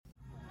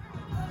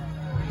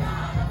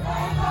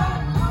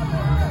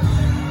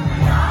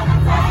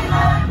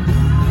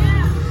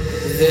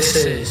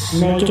This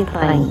is Make It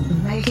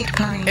Plain. Make It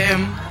Plain.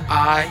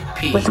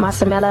 MIP With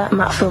Masamela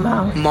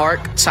Matfumo. Mark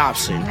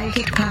Thompson. Make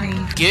It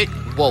Plain. Get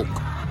woke.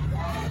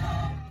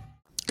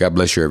 God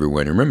bless you,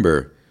 everyone.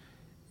 Remember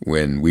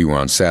when we were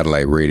on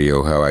satellite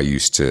radio, how I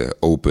used to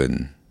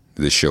open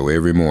the show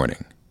every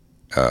morning,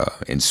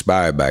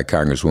 inspired by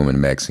Congresswoman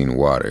Maxine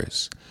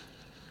Waters,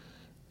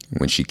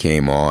 when she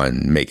came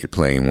on Make It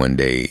Plain one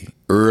day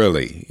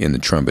early in the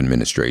Trump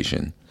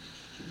administration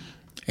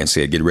and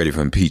said, get ready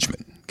for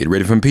impeachment. Get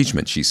ready for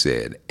impeachment, she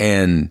said.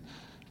 And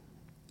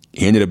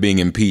he ended up being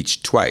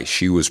impeached twice.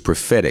 She was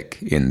prophetic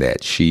in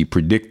that. She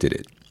predicted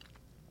it.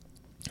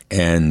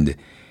 And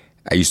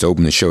I used to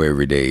open the show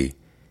every day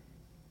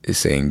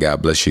saying,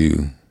 God bless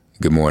you,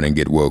 good morning,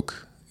 get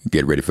woke,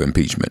 get ready for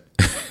impeachment.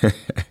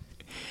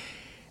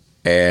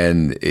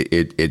 And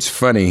it's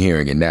funny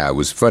hearing it now. It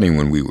was funny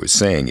when we were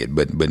saying it,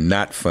 but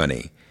not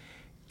funny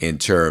in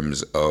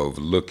terms of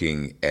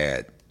looking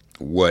at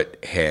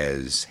what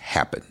has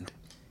happened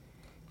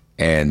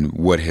and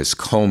what has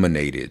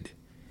culminated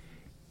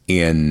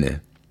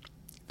in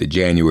the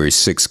January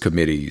 6th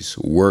committee's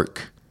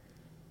work.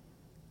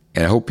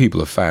 And I hope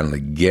people are finally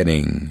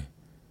getting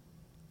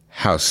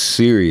how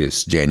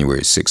serious January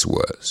 6th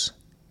was,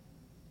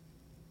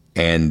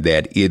 and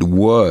that it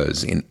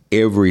was, in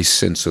every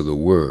sense of the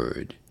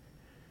word,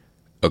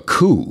 a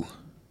coup.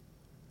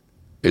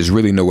 There's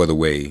really no other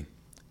way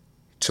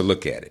to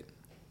look at it.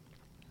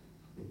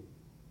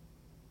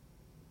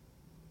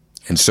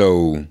 And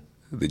so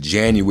the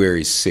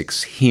January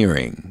 6th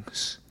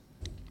hearings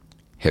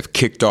have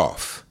kicked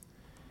off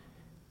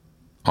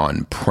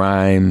on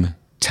prime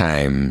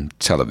time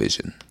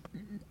television.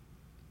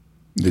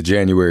 The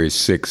January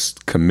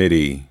 6th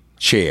committee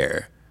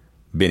chair,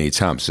 Benny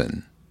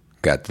Thompson,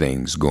 got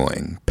things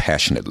going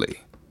passionately.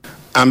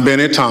 I'm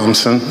Benny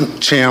Thompson,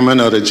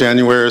 chairman of the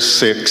January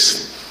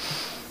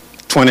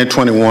 6th,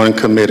 2021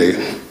 committee.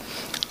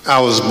 I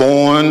was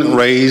born,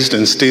 raised,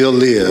 and still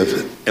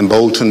live in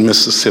Bolton,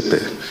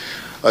 Mississippi,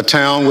 a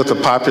town with a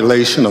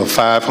population of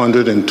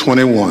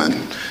 521,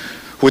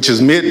 which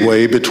is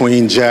midway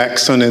between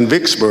Jackson and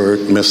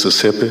Vicksburg,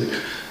 Mississippi,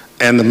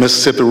 and the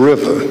Mississippi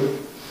River.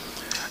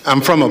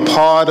 I'm from a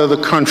part of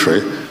the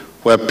country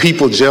where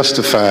people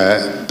justify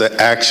the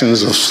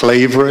actions of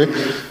slavery,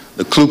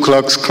 the Ku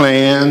Klux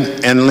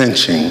Klan, and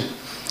lynching.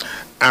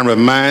 I'm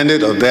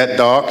reminded of that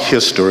dark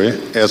history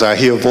as I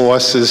hear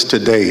voices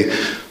today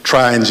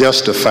try and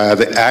justify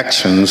the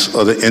actions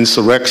of the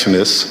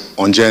insurrectionists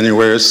on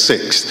January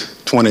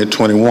 6,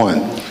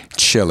 2021.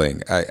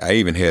 Chilling. I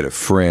even had a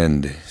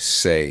friend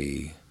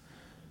say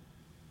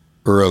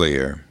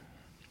earlier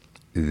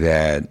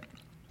that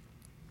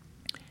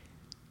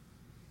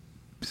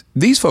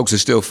these folks are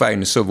still fighting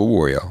the Civil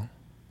War, y'all.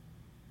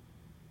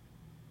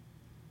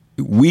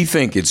 We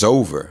think it's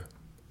over,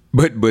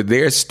 but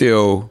they're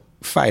still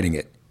fighting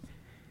it.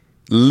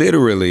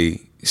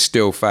 Literally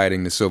still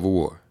fighting the Civil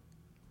War.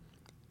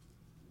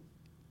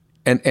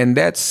 And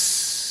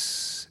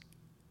that's,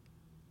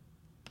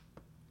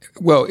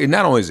 well,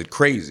 not only is it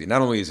crazy,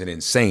 not only is it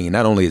insane,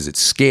 not only is it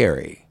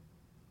scary,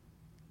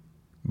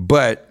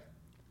 but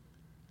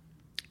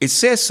it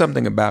says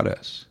something about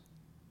us.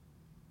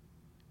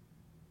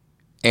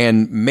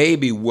 And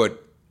maybe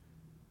what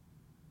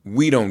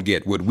we don't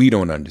get, what we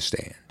don't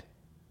understand,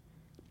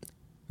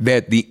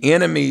 that the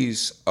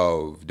enemies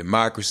of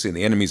democracy,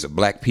 the enemies of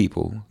black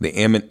people, the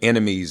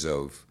enemies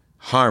of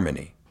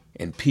harmony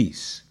and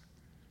peace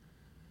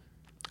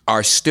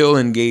are still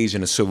engaged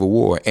in a civil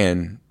war,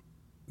 and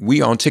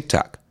we on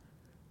TikTok.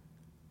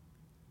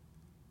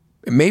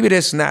 Maybe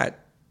that's not,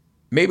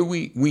 maybe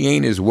we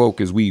ain't as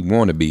woke as we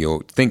want to be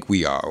or think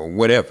we are or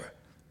whatever.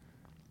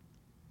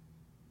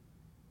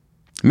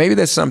 Maybe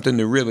that's something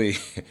to really,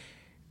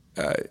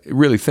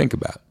 really think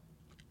about.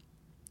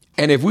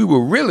 And if we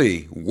were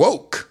really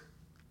woke,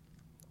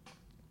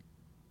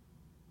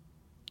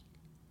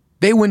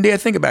 they wouldn't dare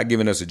think about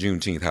giving us a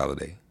Juneteenth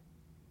holiday.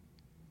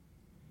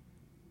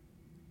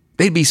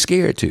 They'd be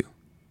scared to,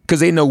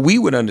 because they know we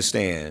would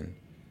understand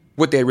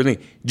what they really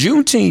mean.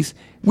 Juneteenth,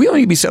 we don't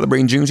need to be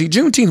celebrating Juneteenth.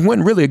 Juneteenth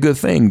wasn't really a good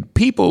thing.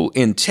 People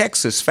in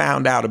Texas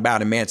found out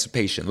about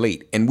emancipation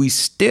late, and we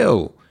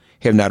still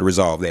have not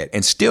resolved that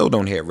and still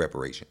don't have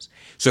reparations.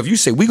 So if you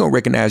say we're going to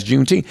recognize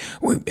Juneteenth,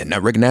 we better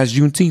not recognize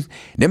Juneteenth,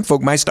 them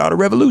folk might start a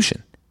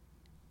revolution.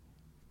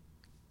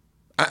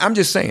 I'm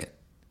just saying.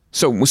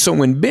 So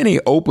when Benny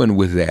opened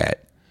with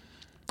that,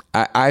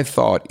 I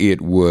thought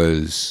it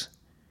was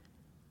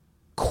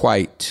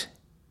quite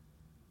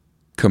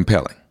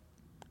compelling.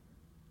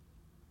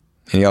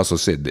 And he also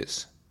said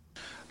this.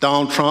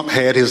 Donald Trump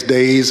had his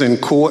days in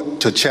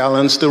court to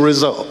challenge the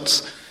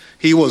results.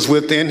 He was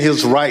within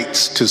his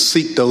rights to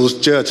seek those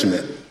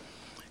judgments.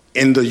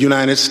 In the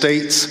United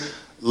States,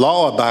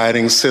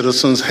 law-abiding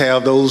citizens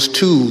have those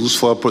tools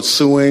for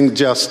pursuing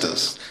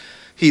justice.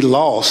 He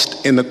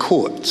lost in the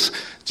courts,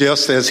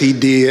 just as he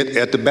did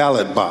at the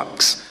ballot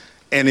box.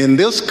 And in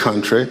this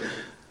country,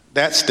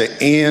 that's the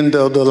end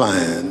of the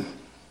line.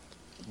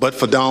 But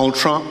for Donald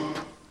Trump,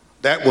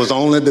 That was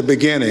only the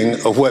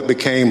beginning of what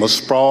became a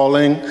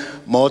sprawling,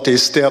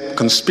 multi-step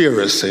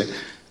conspiracy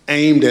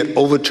aimed at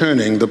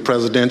overturning the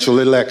presidential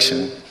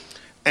election,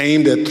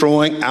 aimed at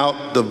throwing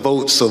out the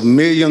votes of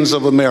millions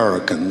of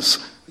Americans,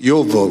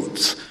 your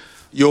votes,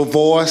 your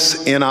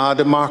voice in our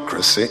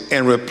democracy,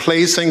 and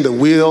replacing the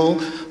will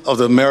of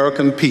the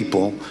American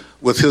people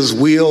with his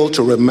will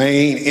to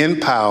remain in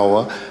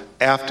power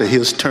after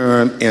his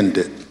term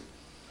ended.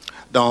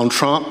 Donald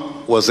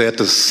Trump was at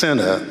the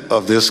center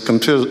of this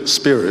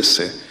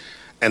conspiracy,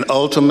 and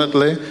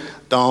ultimately,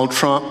 Donald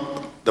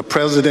Trump, the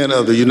President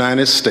of the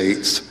United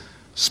States,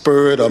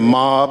 spurred a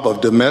mob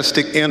of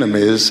domestic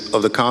enemies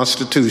of the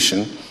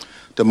Constitution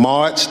to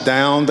march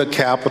down the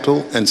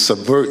Capitol and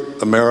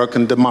subvert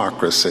American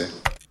democracy.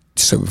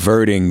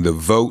 Subverting the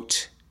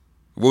vote.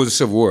 What was the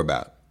Civil War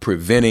about?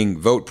 Preventing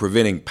vote,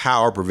 preventing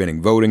power,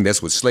 preventing voting.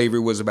 That's what slavery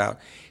was about.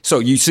 So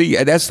you see,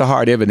 that's the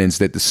hard evidence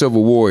that the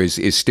Civil War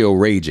is still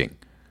raging,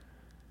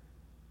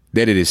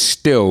 that it is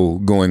still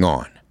going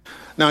on.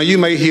 Now, you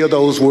may hear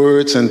those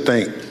words and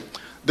think,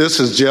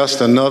 this is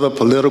just another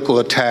political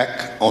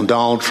attack on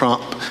Donald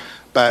Trump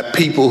by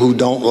people who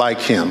don't like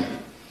him.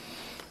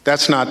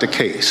 That's not the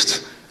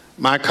case.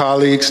 My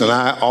colleagues and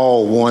I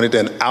all wanted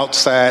an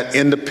outside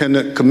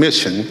independent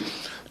commission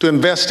to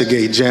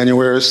investigate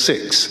January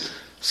 6th,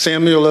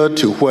 similar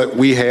to what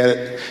we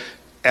had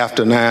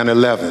after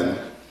 9/11.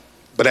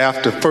 But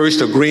after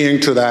first agreeing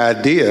to the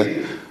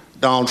idea,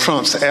 Donald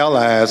Trump's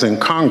allies in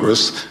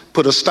Congress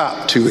put a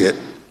stop to it.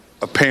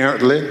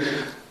 Apparently,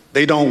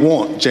 they don't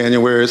want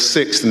January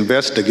 6th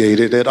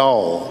investigated at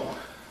all.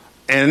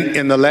 And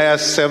in the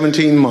last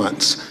 17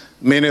 months,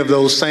 many of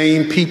those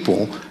same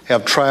people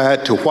have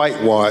tried to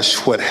whitewash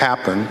what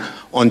happened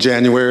on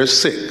January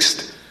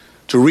 6th,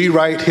 to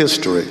rewrite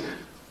history,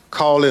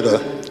 call it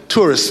a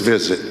tourist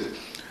visit,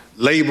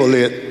 label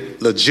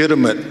it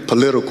legitimate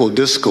political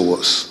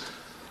discourse.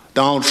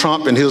 Donald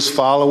Trump and his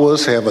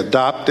followers have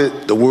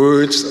adopted the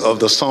words of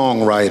the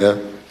songwriter,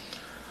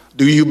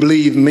 "Do you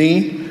believe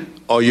me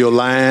or your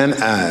lying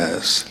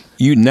eyes?"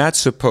 You're not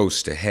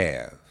supposed to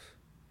have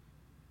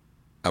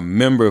a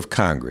member of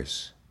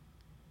Congress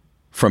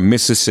from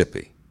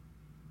Mississippi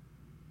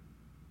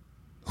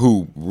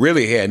who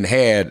really hadn't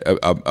had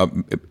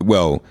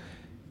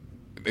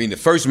the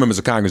first members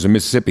of Congress in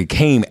Mississippi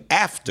came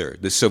after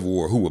the Civil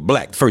War who were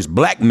black, the first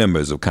black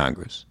members of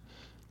Congress.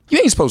 You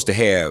ain't supposed to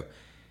have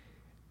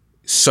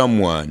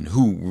someone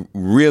who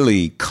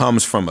really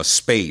comes from a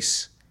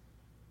space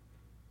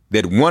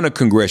that won a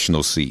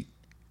congressional seat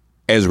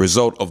as a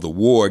result of the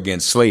war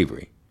against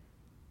slavery,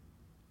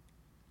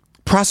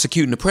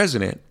 prosecuting the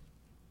president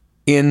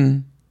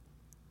in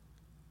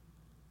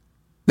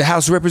the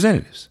House of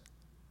Representatives.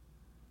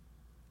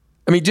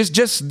 I mean, that's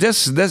just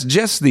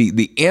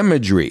the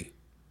imagery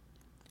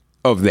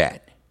of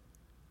that.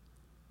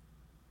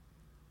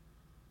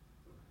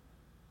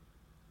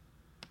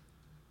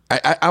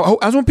 I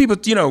just want people,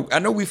 I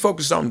know we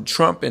focus on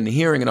Trump and the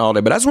hearing and all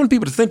that, but I just want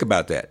people to think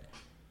about that.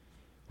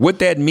 What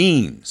that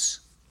means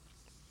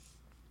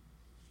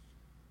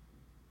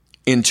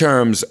in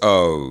terms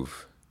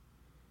of,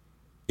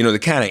 the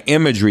kind of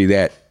imagery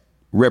that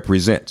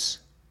represents.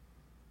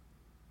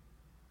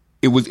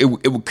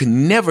 It could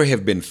never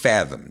have been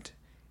fathomed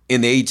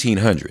in the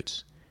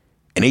 1800s,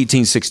 in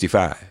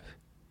 1865,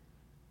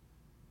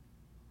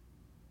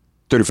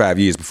 35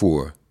 years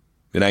before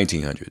the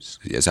 1900s.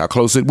 That's how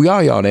close we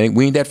are, y'all.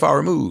 We ain't that far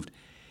removed.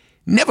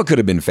 Never could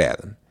have been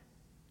fathomed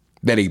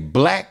that a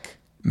black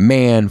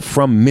man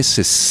from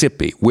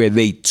Mississippi, where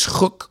they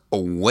took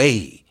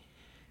away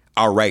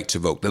our right to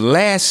vote, the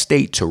last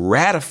state to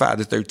ratify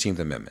the 13th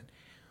Amendment,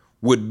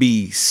 would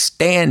be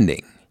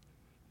standing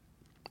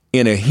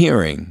in a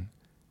hearing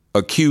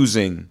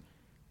accusing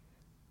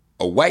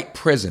a white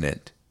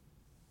president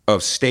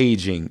of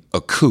staging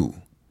a coup.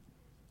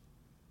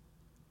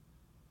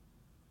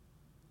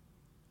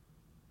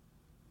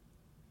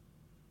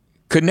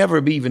 Could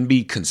never even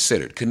be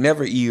considered, could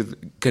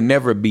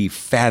never be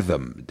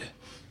fathomed.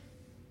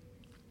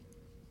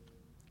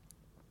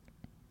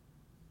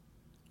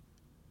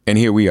 And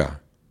here we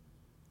are.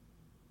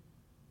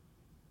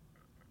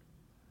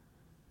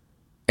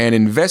 An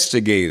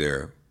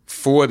investigator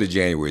for the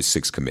January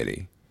 6th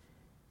committee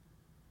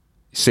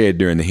said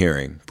during the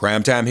hearing,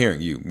 primetime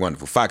hearing, you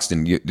wonderful, Fox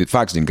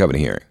didn't cover the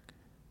hearing.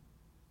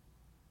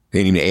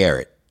 They didn't even air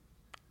it.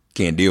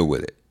 Can't deal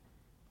with it.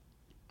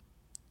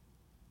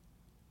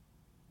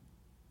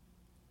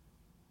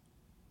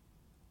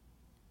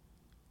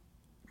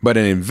 But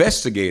an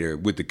investigator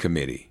with the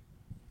committee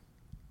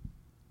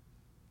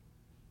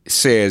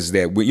says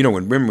that,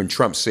 remember when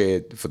Trump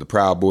said for the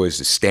Proud Boys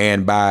to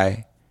stand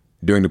by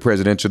during the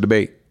presidential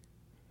debate?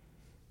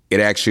 It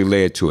actually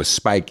led to a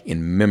spike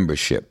in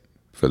membership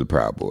for the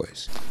Proud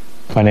Boys.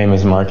 My name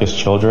is Marcus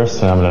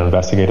Childress, and I'm an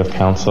investigative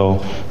counsel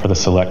for the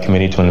Select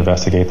Committee to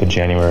investigate the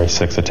January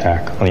 6th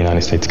attack on the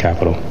United States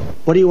Capitol.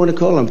 What do you want to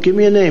call them? Give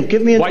me a name.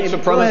 Give me a white name.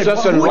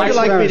 Supremacists and white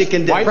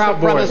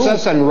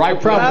supremacists and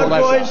Proud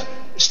Boys.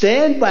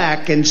 stand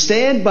back and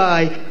stand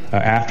by.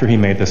 After he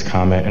made this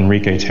comment,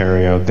 Enrique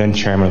Tarrio, then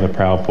chairman of the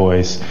Proud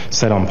Boys,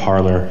 said on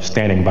Parler,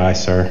 "Standing by,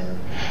 sir."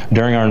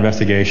 During our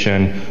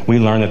investigation, we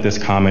learned that this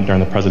comment during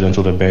the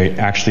presidential debate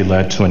actually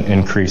led to an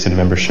increase in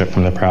membership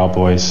from the Proud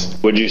Boys.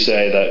 Would you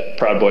say that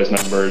Proud Boys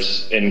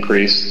numbers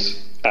increased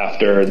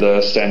after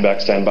the stand back,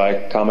 stand by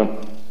comment?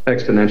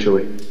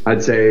 Exponentially.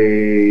 I'd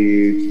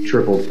say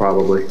tripled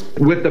probably,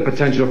 with the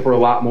potential for a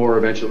lot more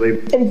eventually.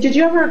 And did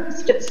you ever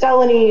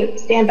sell any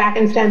stand back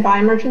and stand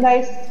by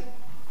merchandise?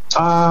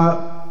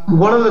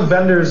 One of the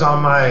vendors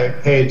on my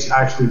page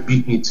actually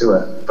beat me to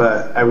it,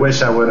 but I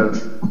wish I would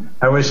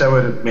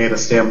have made a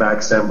stand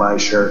back, stand by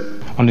shirt.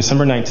 On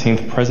December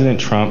 19th, President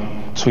Trump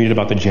tweeted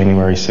about the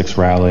January 6th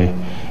rally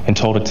and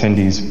told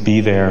attendees,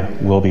 "Be there,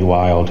 we'll be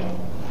wild."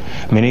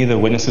 Many of the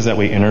witnesses that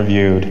we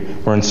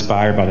interviewed were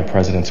inspired by the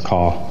president's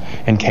call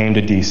and came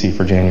to D.C.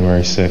 for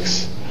January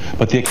 6th.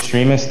 But the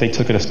extremists, they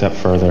took it a step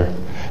further.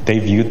 They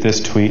viewed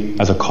this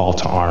tweet as a call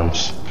to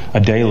arms. A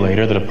day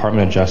later, the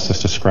Department of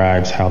Justice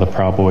describes how the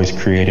Proud Boys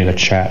created a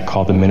chat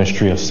called the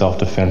Ministry of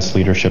Self-Defense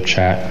Leadership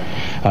Chat.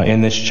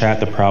 In this chat,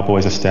 the Proud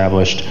Boys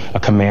established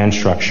a command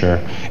structure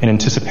in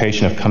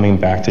anticipation of coming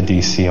back to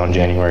D.C. on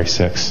January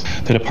 6th.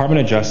 The Department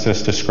of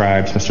Justice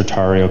describes Mr.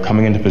 Tarrio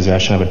coming into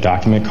possession of a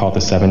document called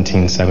the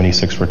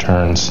 1776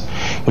 Returns,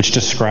 which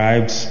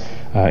describes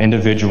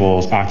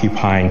individuals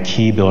occupying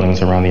key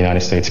buildings around the United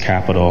States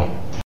Capitol.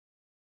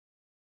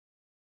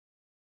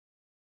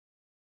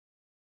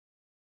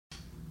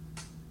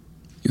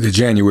 The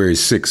January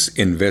 6th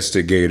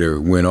investigator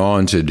went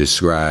on to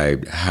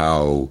describe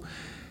how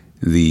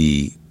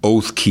the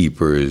Oath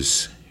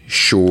Keepers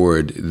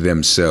shored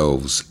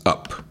themselves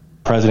up. The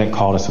president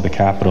called us to the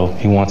Capitol.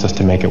 He wants us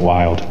to make it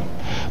wild.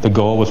 The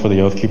goal was for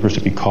the Oath Keepers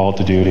to be called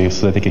to duty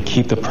so that they could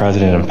keep the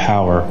president in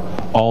power,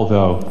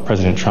 although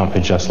President Trump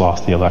had just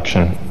lost the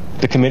election.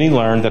 The committee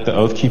learned that the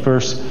Oath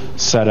Keepers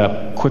set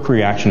up quick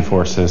reaction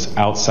forces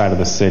outside of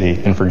the city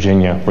in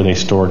Virginia where they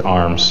stored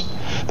arms.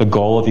 The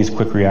goal of these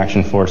quick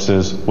reaction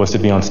forces was to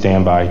be on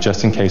standby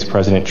just in case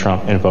President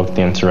Trump invoked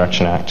the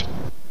Insurrection Act.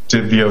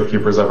 Did the Oath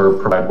Keepers ever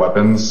provide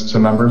weapons to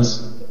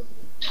members?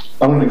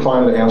 I'm going to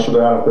decline to answer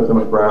that and put them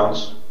at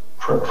grounds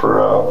for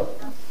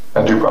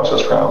due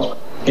process grounds.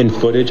 In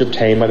footage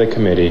obtained by the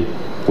committee,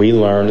 we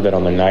learned that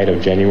on the night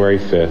of January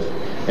 5th,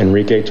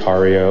 Enrique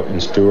Tarrio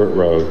and Stuart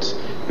Rhodes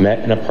met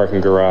in a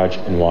parking garage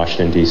in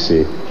Washington,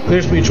 D.C.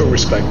 There's mutual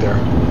respect there.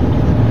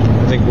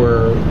 I think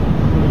we're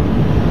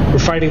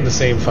fighting the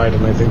same fight,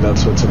 and I think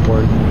that's what's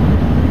important.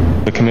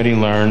 The committee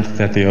learned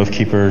that the Oath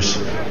Keepers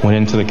went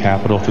into the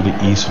Capitol through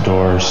the east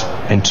doors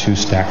in two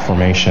stack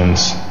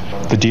formations.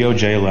 The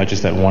DOJ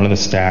alleges that one of the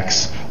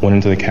stacks went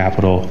into the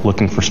Capitol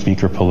looking for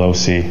Speaker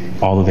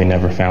Pelosi, although they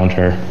never found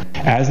her.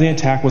 As the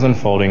attack was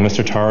unfolding,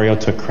 Mr. Tarrio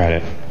took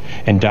credit.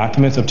 In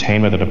documents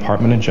obtained by the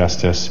Department of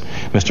Justice,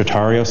 Mr.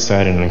 Tarrio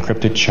said in an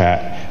encrypted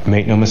chat,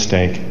 "Make no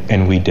mistake,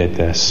 and we did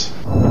this."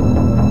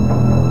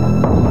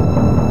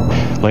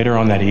 Later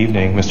on that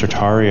evening, Mr.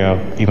 Tarrio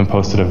even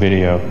posted a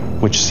video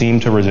which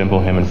seemed to resemble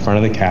him in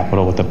front of the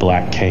Capitol with a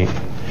black cape,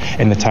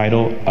 and the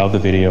title of the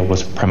video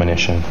was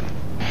Premonition.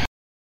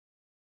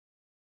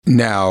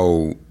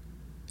 Now,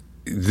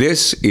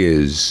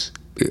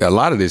 a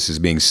lot of this is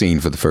being seen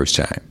for the first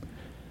time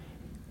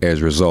as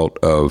a result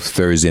of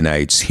Thursday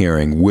night's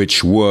hearing,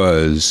 which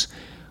was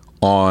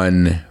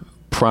on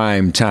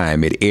prime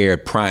time. It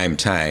aired prime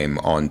time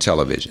on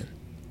television.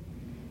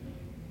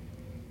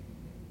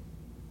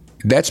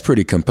 That's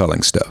pretty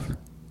compelling stuff.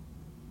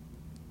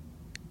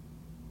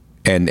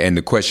 And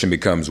the question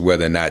becomes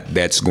whether or not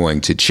that's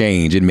going to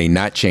change. It may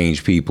not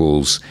change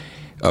people's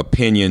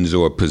opinions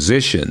or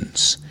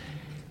positions,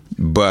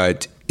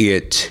 but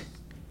it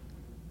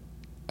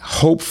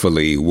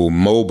hopefully will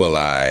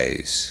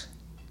mobilize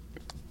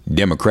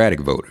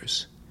Democratic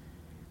voters.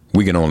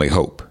 We can only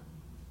hope.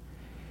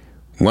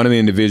 One of the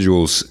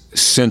individuals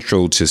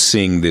central to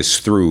seeing this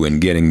through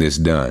and getting this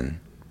done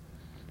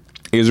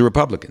is a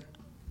Republican.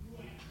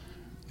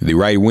 The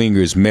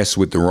right-wingers mess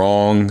with the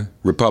wrong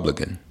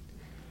Republican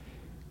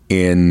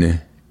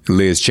in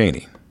Liz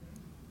Cheney.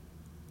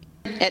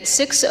 At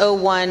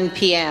 6:01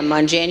 p.m.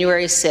 on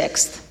January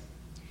 6th,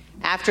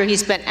 after he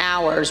spent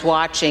hours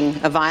watching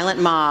a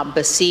violent mob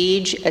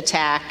besiege,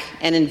 attack,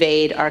 and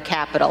invade our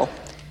Capitol,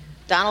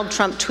 Donald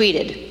Trump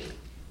tweeted,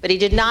 but he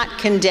did not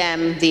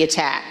condemn the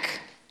attack.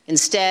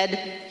 Instead,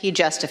 he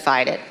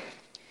justified it.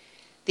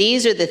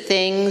 "These are the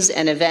things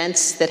and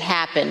events that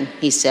happen,"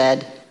 he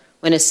said,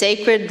 "when a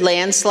sacred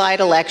landslide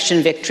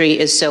election victory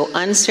is so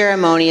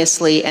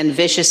unceremoniously and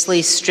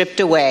viciously stripped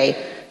away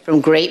from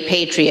great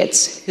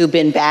patriots who've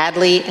been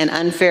badly and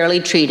unfairly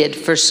treated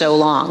for so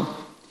long."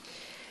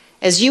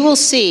 As you will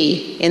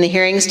see in the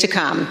hearings to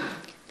come,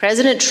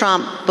 President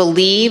Trump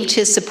believed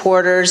his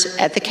supporters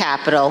at the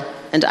Capitol,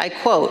 and I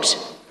quote,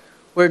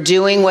 "We're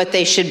doing what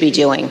they should be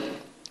doing."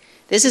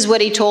 This is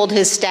what he told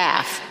his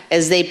staff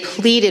as they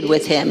pleaded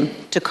with him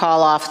to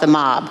call off the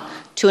mob,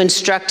 to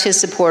instruct his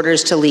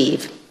supporters to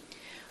leave.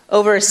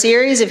 Over a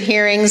series of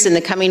hearings in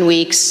the coming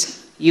weeks,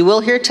 you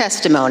will hear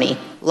testimony,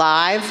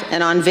 live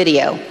and on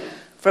video,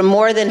 from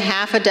more than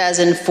half a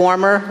dozen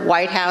former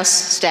White House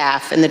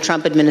staff in the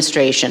Trump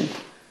administration,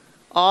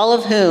 all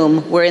of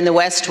whom were in the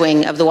West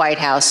Wing of the White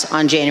House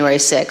on January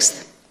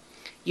 6th.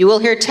 You will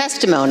hear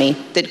testimony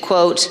that,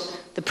 quote,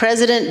 the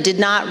president did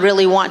not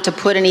really want to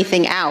put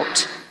anything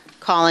out,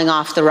 calling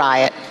off the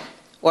riot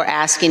or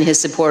asking his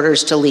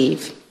supporters to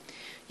leave.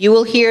 You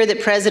will hear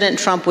that President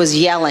Trump was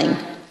yelling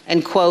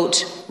and,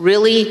 quote,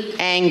 really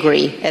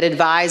angry at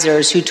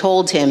advisors who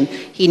told him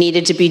he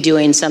needed to be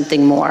doing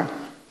something more.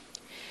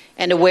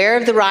 And aware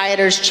of the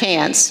rioters'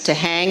 chance to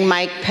hang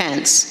Mike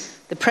Pence,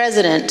 the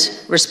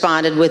president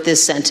responded with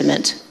this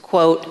sentiment,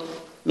 quote,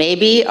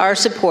 maybe our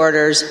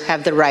supporters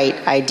have the right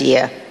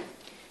idea.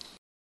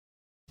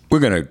 We're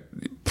going to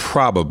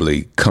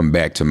probably come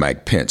back to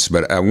Mike Pence,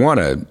 but I want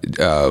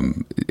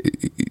to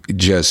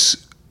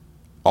just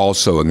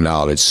also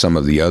acknowledge some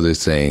of the other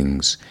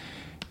things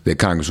that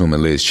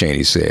Congresswoman Liz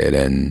Cheney said,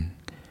 and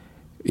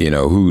you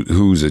know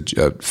who's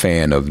a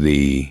fan of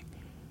the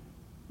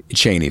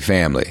Cheney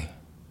family.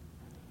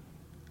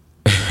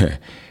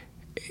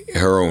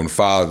 Her own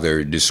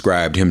father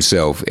described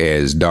himself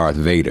as Darth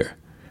Vader.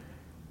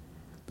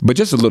 But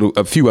just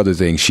a few other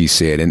things she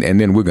said, and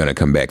then we're going to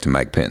come back to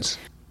Mike Pence.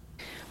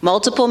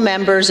 Multiple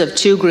members of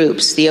two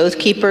groups, the Oath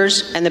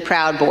Keepers and the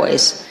Proud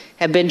Boys,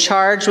 have been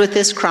charged with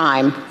this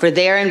crime for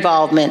their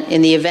involvement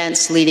in the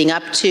events leading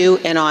up to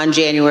and on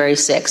January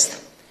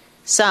 6th.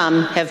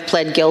 Some have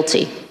pled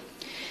guilty.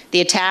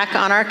 The attack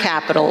on our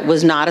Capitol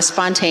was not a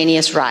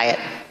spontaneous riot.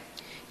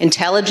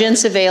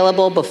 Intelligence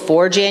available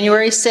before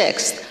January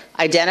 6th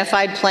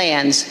identified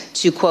plans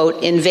to,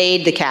 quote,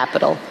 invade the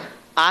Capitol,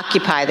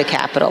 occupy the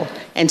Capitol,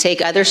 and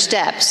take other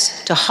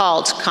steps to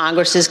halt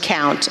Congress's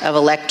count of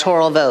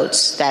electoral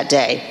votes that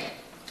day.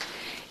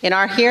 In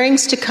our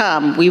hearings to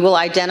come, we will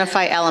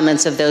identify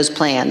elements of those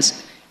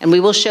plans, and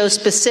we will show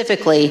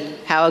specifically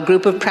how a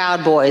group of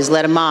Proud Boys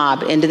led a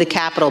mob into the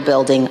Capitol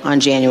building on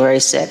January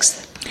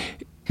 6th.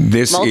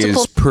 This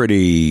is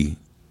pretty,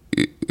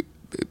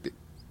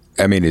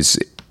 I mean,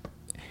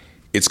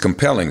 it's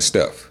compelling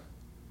stuff.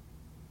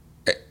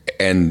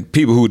 And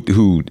people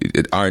who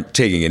aren't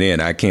taking it in,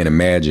 I can't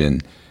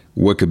imagine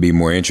what could be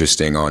more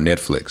interesting on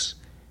Netflix.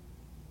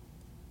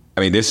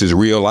 I mean, this is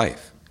real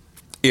life.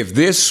 If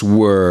this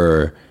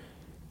were,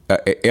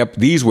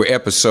 these were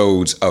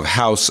episodes of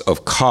House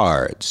of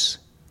Cards,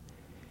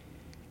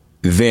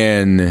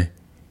 then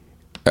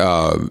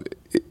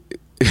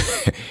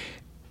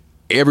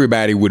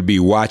everybody would be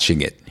watching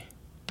it.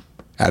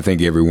 I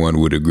think everyone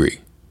would agree.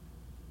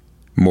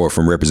 More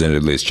from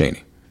Representative Liz Cheney.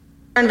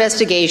 In our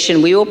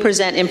investigation, we will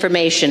present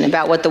information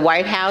about what the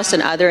White House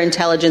and other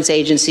intelligence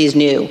agencies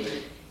knew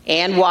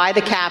and why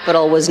the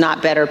Capitol was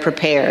not better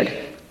prepared.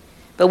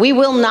 But we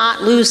will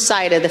not lose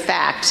sight of the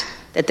fact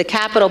that the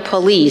Capitol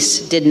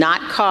Police did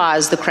not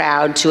cause the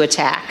crowd to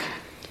attack.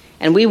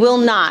 And we will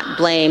not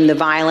blame the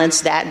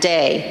violence that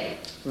day,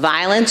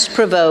 violence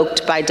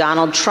provoked by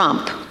Donald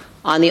Trump,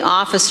 on the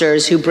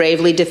officers who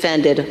bravely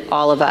defended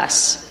all of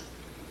us.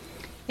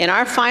 In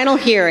our final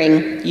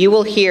hearing, you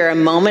will hear a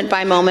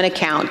moment-by-moment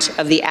account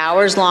of the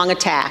hours-long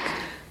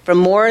attack from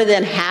more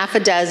than half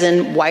a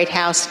dozen White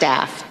House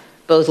staff,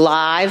 both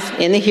live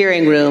in the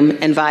hearing room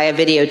and via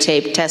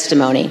videotaped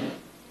testimony.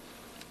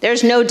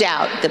 There's no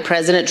doubt that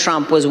President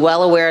Trump was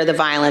well aware of the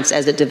violence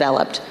as it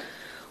developed.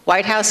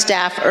 White House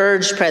staff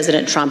urged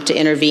President Trump to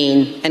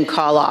intervene and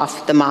call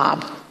off the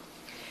mob.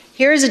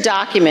 Here is a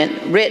document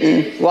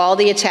written while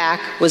the attack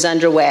was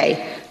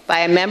underway by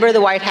a member of the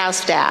White House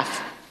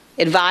staff,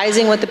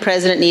 advising what the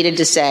president needed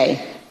to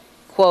say.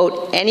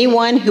 Quote,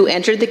 anyone who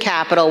entered the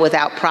Capitol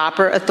without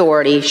proper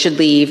authority should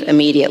leave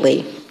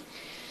immediately.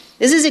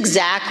 This is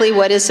exactly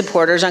what his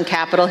supporters on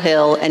Capitol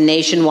Hill and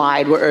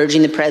nationwide were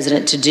urging the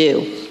president to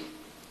do.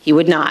 He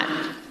would not.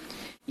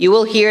 You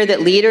will hear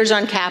that leaders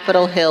on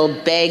Capitol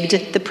Hill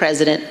begged the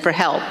president for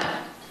help,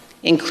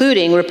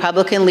 including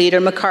Republican leader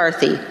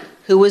McCarthy,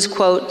 who was,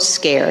 quote,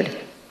 scared,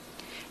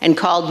 and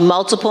called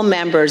multiple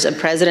members of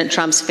President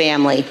Trump's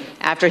family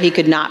after he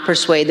could not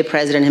persuade the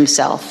president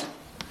himself.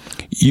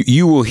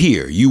 You will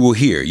hear this,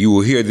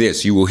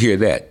 you will hear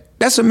that.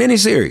 That's a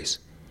miniseries.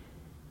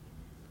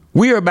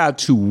 We are about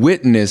to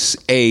witness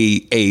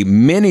a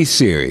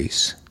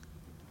miniseries,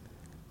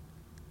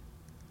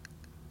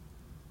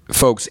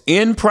 folks,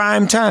 in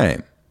prime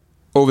time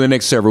over the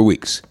next several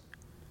weeks.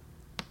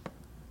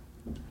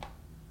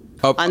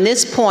 On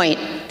this point,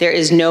 there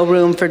is no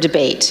room for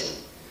debate.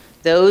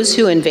 Those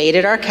who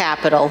invaded our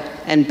Capitol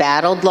and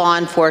battled law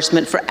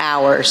enforcement for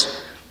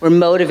hours were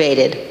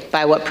motivated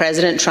by what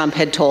President Trump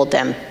had told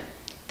them,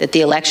 that the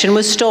election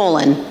was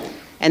stolen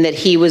and that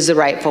he was the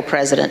rightful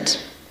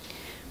president.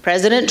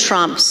 President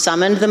Trump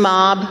summoned the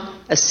mob,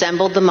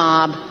 assembled the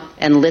mob,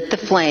 and lit the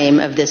flame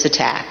of this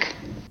attack.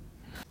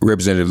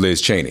 Representative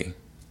Liz Cheney.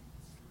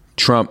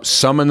 Trump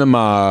summoned the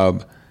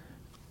mob,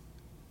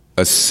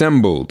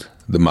 assembled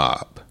the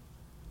mob.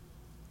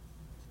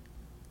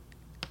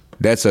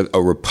 That's a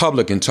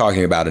Republican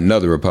talking about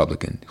another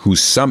Republican who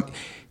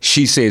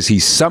she says he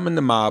summoned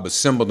the mob,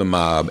 assembled the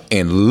mob,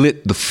 and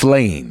lit the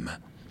flame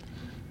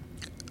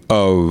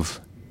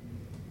of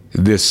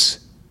this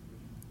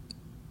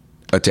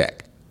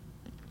attack.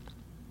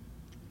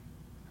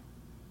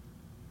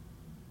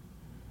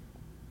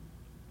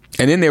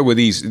 And then there were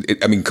these,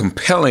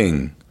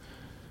 compelling.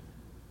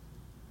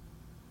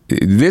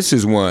 This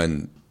is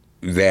one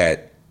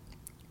that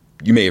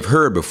you may have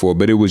heard before,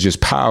 but it was just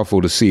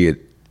powerful to see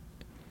it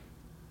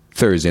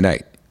Thursday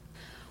night.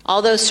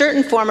 Although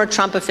certain former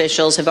Trump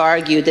officials have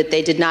argued that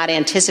they did not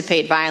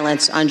anticipate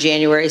violence on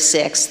January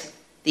 6th,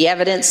 the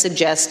evidence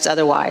suggests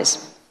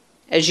otherwise.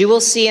 As you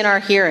will see in our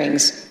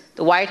hearings,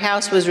 the White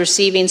House was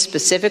receiving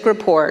specific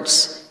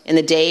reports in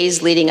the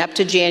days leading up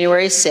to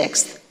January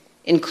 6th,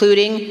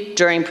 including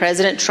during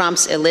President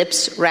Trump's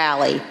Ellipse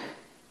rally,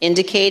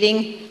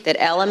 indicating that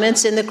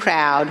elements in the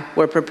crowd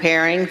were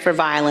preparing for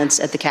violence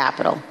at the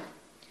Capitol.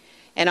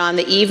 And on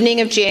the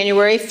evening of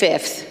January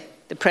 5th,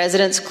 the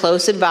president's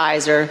close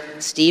advisor,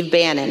 Steve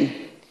Bannon,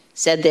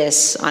 said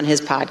this on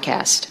his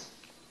podcast.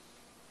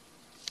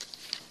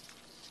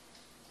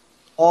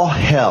 All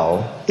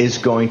hell is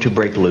going to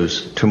break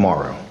loose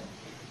tomorrow.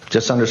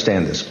 Just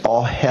understand this.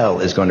 All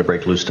hell is going to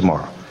break loose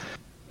tomorrow.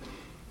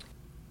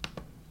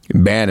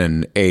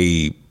 Bannon,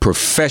 a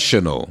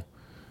professional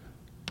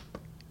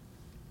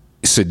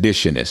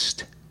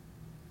seditionist.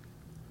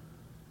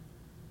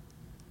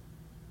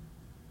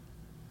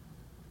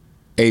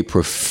 A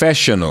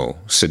professional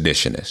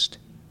seditionist.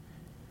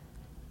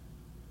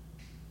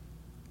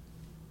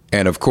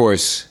 And of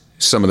course,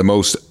 some of the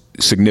most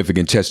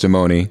significant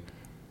testimony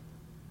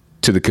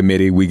to the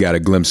committee we got a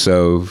glimpse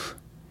of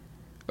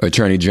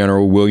Attorney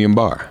General William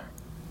Barr.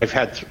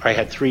 I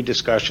had 3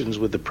 discussions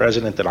with the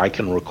president that I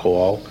can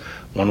recall.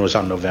 One was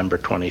on November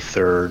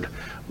 23rd,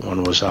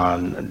 one was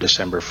on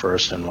December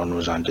 1st, and one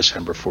was on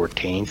December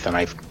 14th. And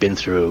I've been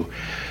through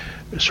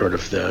sort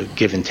of the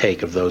give and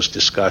take of those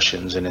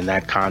discussions. And in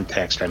that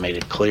context, I made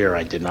it clear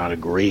I did not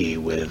agree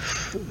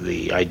with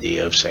the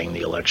idea of saying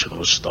the election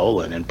was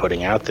stolen and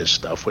putting out this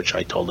stuff, which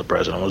I told the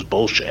president was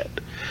bullshit.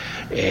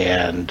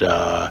 And,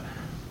 I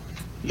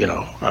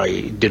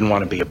didn't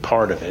want to be a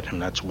part of it,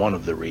 and that's one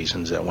of the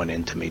reasons that went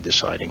into me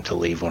deciding to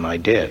leave when I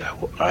did.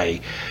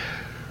 I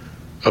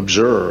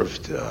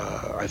observed,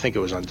 I think it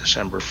was on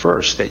December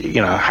 1st, that,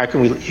 how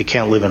can you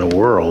can't live in a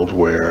world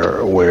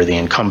where the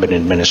incumbent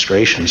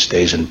administration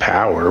stays in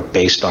power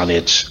based on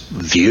its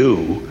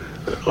view,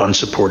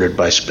 unsupported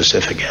by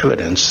specific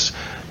evidence,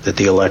 that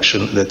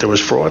there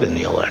was fraud in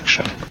the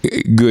election.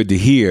 Good to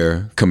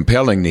hear,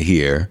 compelling to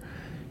hear,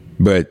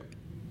 but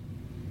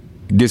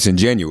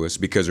disingenuous,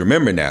 because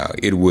remember now,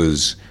 it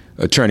was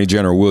Attorney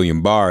General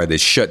William Barr that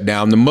shut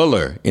down the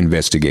Mueller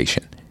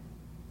investigation.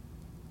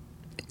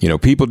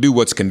 People do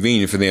what's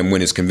convenient for them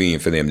when it's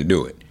convenient for them to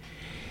do it.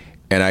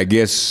 And I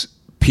guess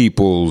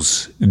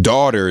people's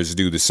daughters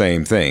do the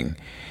same thing.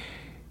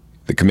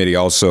 The committee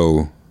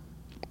also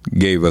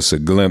gave us the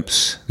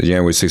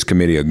January 6th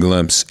committee, a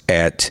glimpse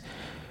at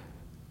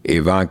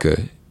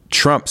Ivanka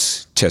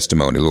Trump's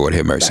testimony, Lord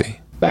have mercy.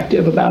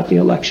 Perspective about the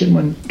election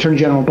when Attorney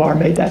General Barr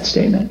made that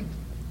statement.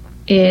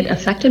 It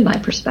affected my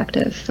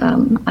perspective.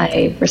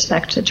 I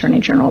respect Attorney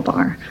General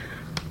Barr.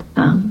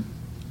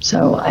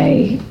 So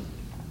I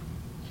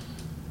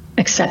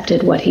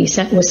accepted what he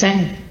was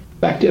saying.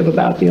 Perspective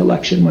about the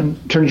election when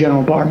Attorney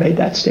General Barr made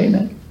that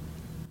statement.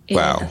 It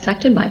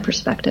affected my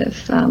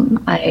perspective.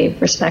 I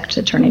respect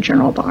Attorney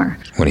General Barr.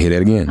 Want to hear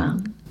that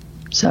again?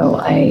 So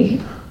I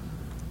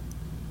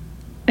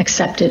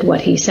accepted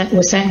what he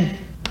was saying.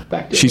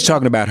 She's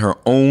talking about her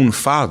own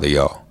father,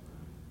 y'all.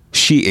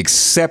 She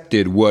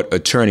accepted what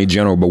Attorney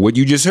General, but what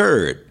you just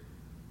heard,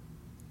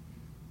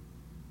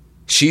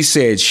 she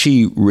said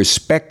she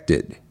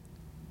respected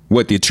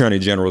what the Attorney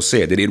General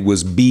said, that it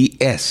was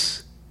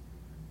BS.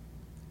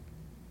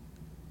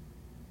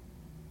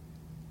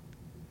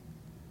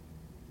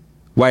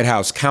 White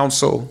House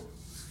counsel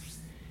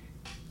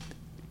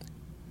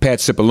Pat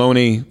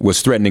Cipollone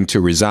was threatening to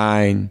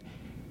resign.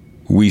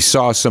 We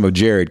saw some of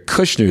Jared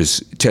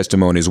Kushner's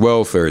testimony as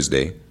well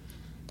Thursday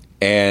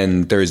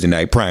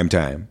night, prime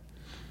time.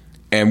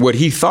 And what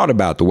he thought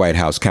about the White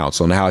House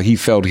counsel and how he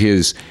felt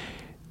his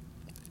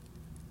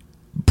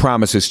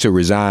promises to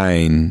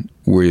resign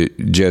were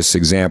just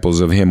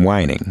examples of him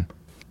whining.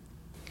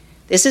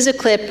 This is a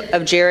clip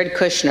of Jared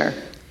Kushner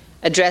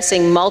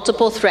addressing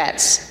multiple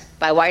threats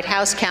by White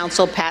House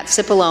counsel Pat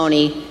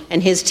Cipollone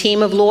and his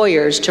team of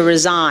lawyers to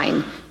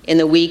resign in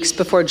the weeks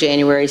before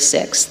January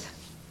 6th.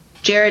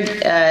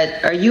 Jared,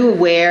 are you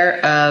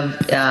aware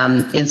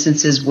of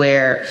instances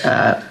where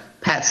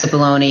Pat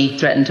Cipollone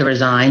threatened to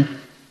resign?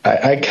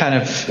 I kind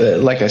of,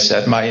 like I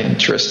said, my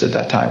interest at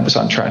that time was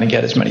on trying to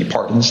get as many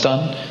pardons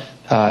done.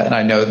 And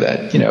I know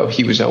that,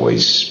 he was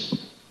always,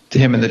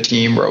 him and the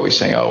team were always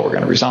saying, oh, we're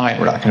going to resign.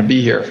 We're not going to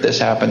be here if this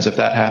happens, if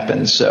that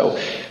happens. So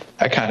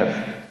I kind of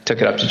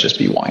took it up to just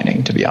be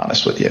whining, to be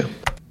honest with you.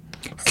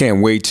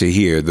 Can't wait to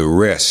hear the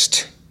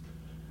rest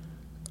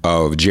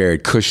of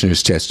Jared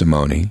Kushner's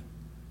testimony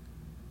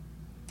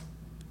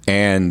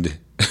and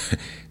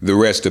the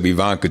rest of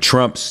Ivanka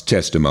Trump's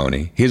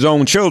testimony, his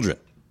own children.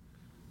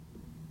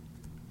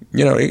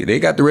 They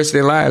got the rest of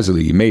their lives to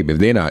lead, maybe if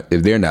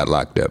they're not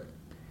locked up.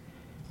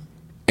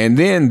 And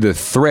then the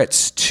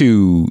threats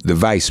to the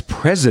vice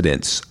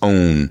president's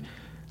own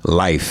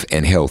life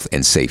and health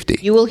and safety.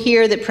 You will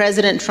hear that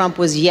President Trump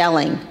was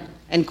yelling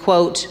and,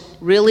 quote,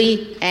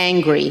 really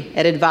angry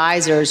at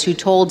advisors who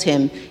told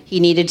him he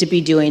needed to be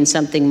doing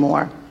something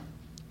more.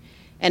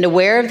 And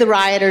aware of the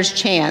rioters'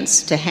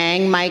 chance to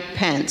hang Mike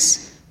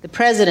Pence, the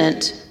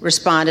president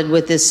responded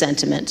with this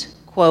sentiment,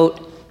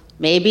 quote,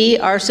 maybe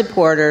our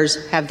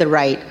supporters have the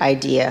right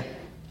idea.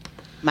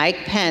 Mike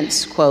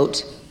Pence,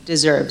 quote,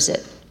 deserves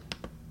it.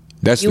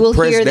 That's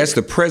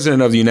the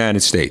president of the United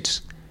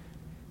States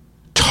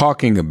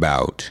talking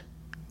about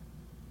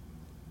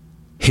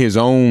his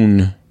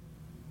own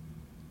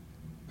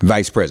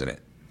vice president.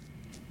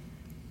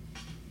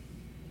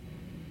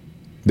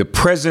 The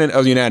president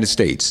of the United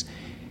States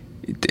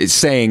is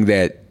saying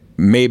that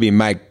maybe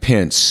Mike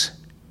Pence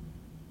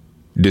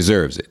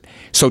deserves it.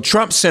 So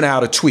Trump sent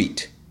out a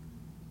tweet.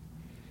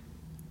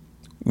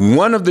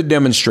 One of the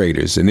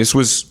demonstrators, and this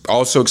was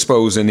also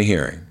exposed in the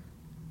hearing,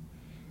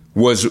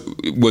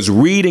 was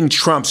reading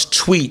Trump's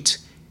tweet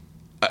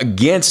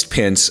against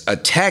Pence,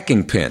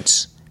 attacking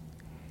Pence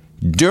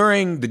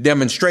during the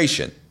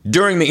demonstration,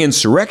 during the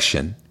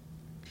insurrection,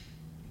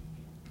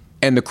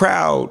 and the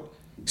crowd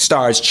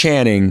starts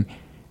chanting,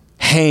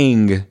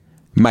 hang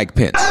Mike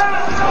Pence.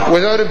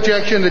 Without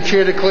objection, the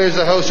chair declares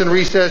the House in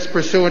recess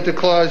pursuant to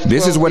clause 12.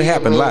 This is what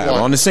happened live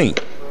on the scene.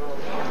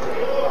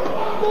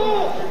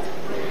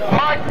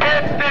 Mike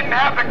Pence didn't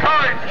have the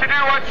courage to do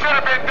what should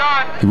have been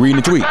done Reading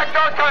the tweet. to protect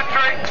our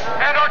country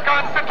and our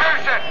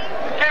Constitution,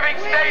 giving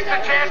states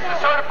a chance to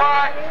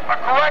certify a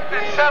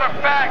corrected set of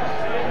facts,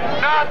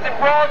 not the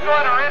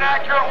fraudulent or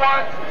inaccurate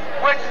ones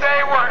which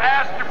they were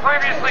asked to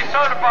previously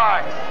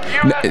certify.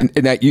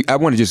 I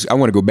want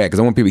to go back because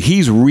I want people.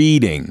 He's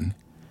reading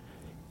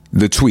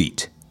the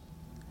tweet.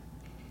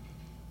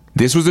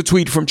 This was a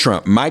tweet from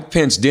Trump. Mike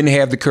Pence didn't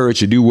have the courage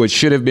to do what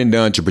should have been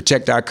done to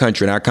protect our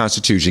country and our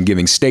Constitution,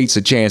 giving states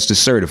a chance to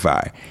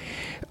certify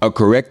a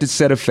corrected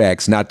set of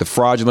facts, not the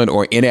fraudulent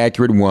or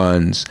inaccurate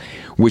ones,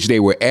 which they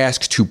were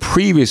asked to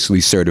previously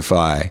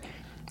certify.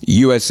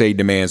 USA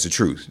demands the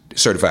truth.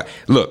 Certify.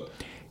 Look,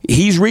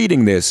 he's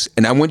reading this,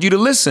 and I want you to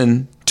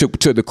listen to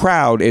the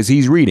crowd as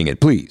he's reading it,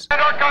 please.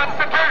 And our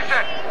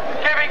Constitution,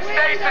 giving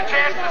states a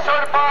chance to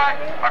certify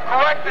a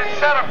corrected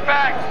set of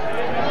facts,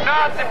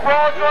 not the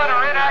fraudulent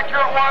or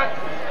inaccurate ones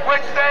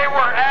which they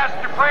were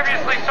asked to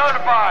previously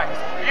certify.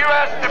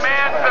 U.S.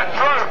 demands the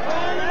truth.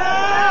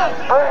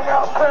 Bring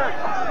out Pence.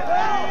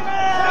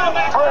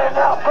 Bring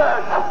out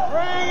Pence.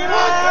 Bring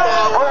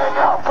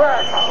out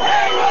Pence.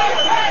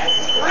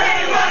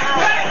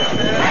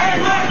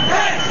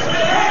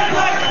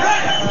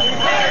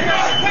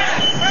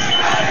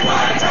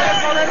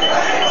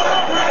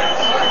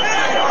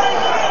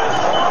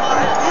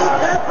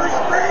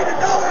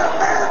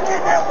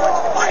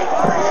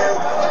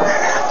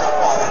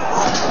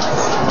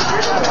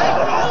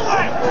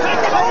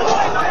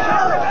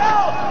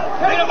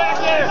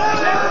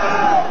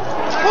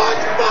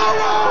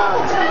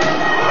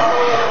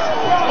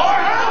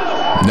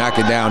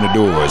 Knocking down the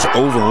doors,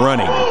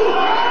 overrunning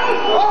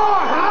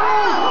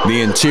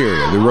the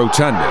interior, the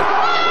rotunda.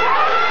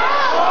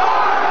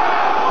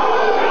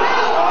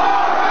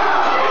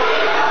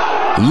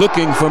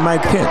 Looking for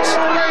Mike Pence.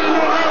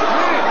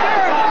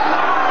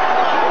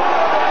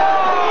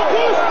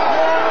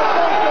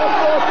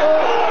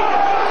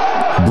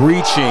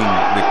 Breaching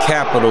the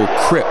Capitol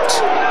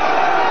crypt.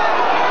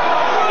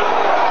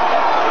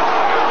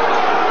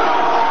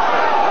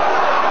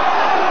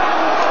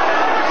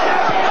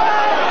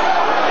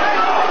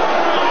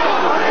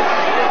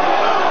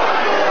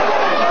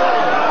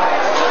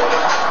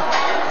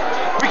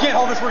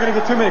 We're going to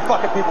get too many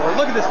fucking people.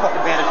 Look at this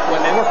fucking vantage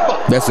point, man. We're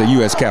fucked. That's a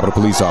U.S. Capitol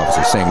Police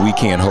officer saying we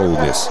can't hold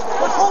this.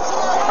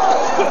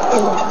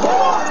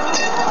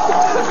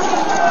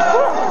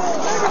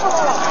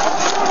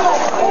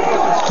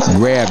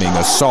 Grabbing,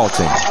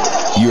 assaulting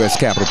U.S.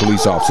 Capitol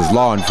Police officers,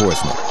 law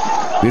enforcement.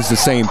 This is the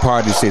same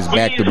party that says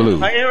back the blue.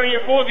 An area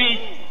for the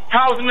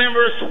House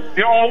members.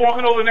 They're all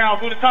walking over now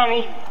through the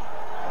tunnels.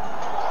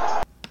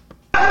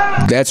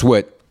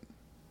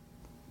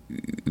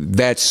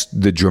 That's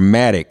the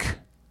dramatic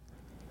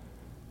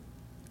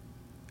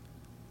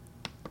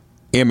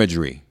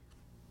imagery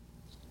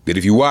that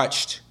if you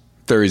watched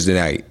Thursday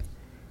night,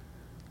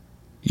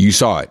 you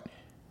saw it.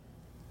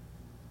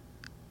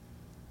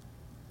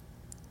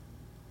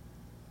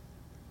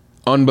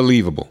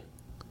 Unbelievable.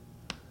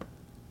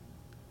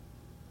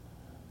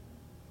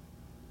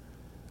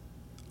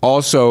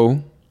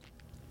 Also,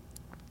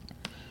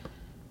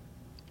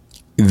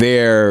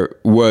 there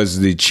was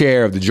the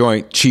chair of the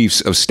Joint Chiefs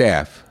of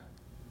Staff,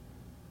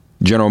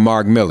 General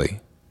Mark Milley.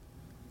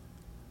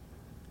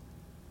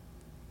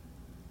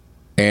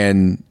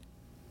 And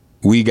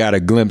we got a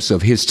glimpse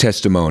of his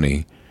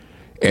testimony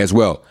as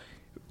well.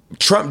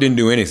 Trump didn't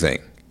do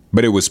anything,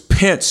 but it was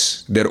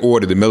Pence that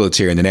ordered the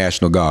military and the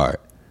National Guard.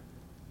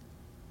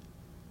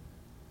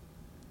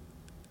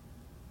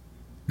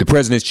 The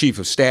president's chief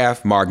of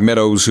staff, Mark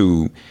Meadows,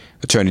 who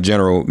Attorney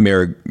General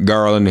Merrick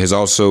Garland has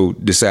also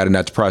decided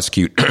not to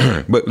prosecute.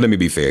 But let me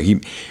be fair.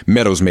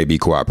 Meadows may be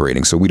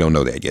cooperating, so we don't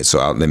know that yet. So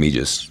let me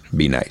just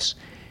be nice.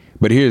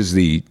 But here's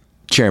the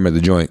chairman of the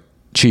Joint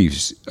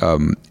Chiefs,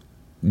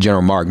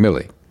 General Mark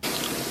Milley.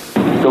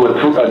 There were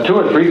 2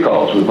 or 3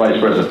 calls with Vice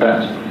President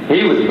Pence.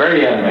 He was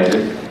very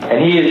animated,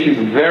 and he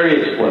issued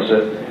very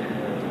explicit,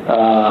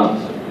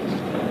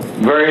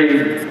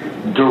 very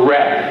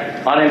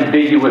direct,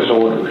 unambiguous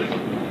orders.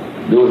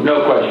 There was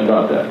no question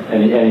about that,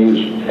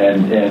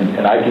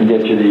 and I can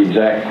get you the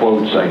exact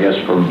quotes, I guess,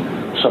 from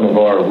some of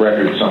our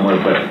records somewhere.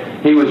 But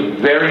he was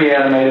very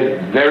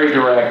animated, very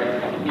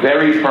direct,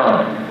 very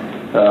firm,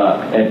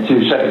 and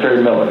to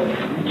Secretary Miller,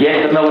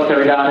 get the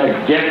military down here,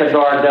 get the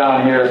Guard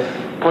down here,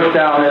 put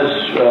down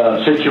this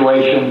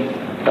situation,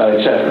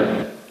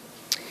 etc.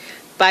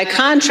 By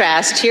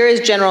contrast, here is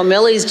General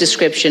Milley's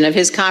description of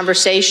his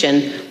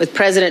conversation with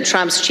President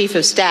Trump's chief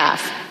of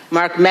staff,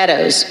 Mark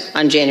Meadows,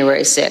 on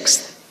January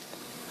 6th.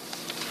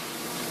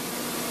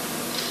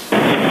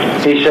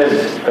 He said,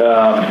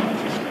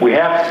 we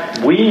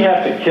have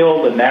to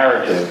kill the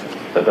narrative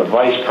that the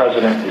vice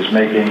president is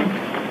making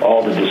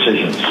all the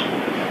decisions.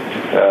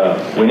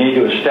 We need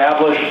to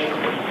establish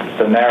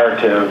the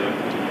narrative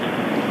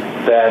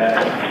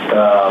that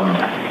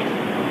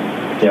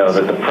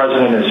that the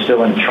president is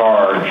still in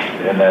charge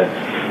and that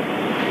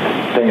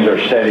things are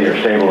steady or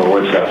stable or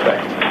words that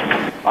thing.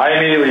 I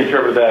immediately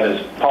interpret that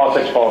as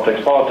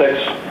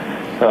politics.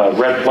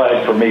 Red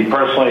flag for me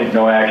personally,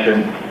 no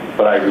action.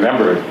 But I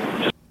remember it.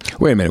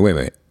 Wait a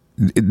minute.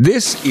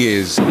 This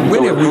is,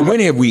 when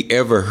have we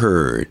ever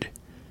heard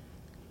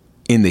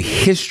in the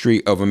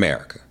history of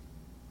America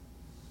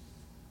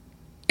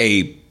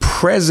a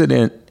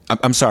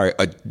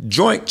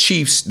Joint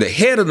Chiefs, the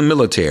head of the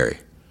military,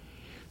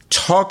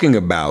 talking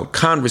about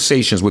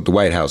conversations with the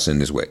White House in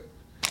this way?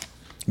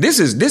 This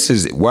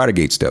is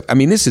Watergate stuff. I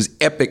mean, this is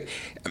epic.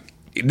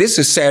 This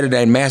is Saturday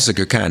Night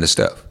Massacre kind of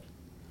stuff.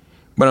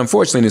 But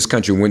unfortunately, in this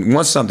country,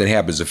 once something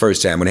happens the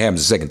first time, when it happens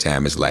the second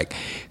time, it's like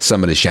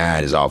some of the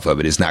shine is off of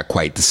it. It's not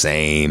quite the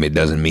same. It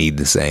doesn't mean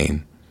the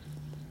same.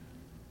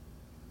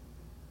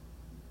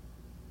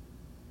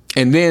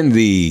 And then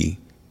the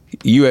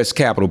U.S.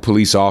 Capitol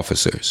Police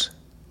officers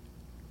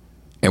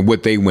and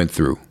what they went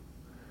through.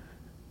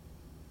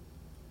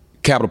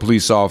 Capitol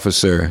Police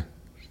Officer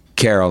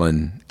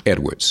Carolyn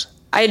Edwards.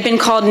 I had been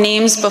called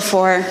names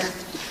before,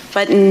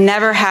 but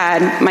never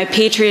had my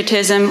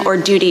patriotism or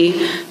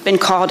duty been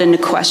called into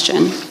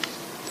question.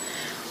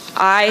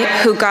 I,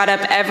 who got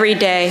up every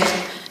day,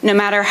 no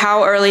matter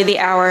how early the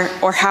hour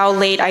or how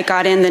late I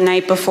got in the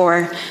night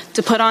before,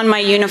 to put on my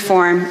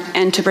uniform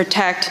and to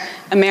protect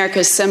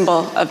America's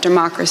symbol of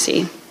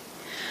democracy.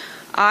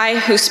 I,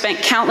 who spent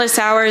countless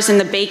hours in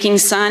the baking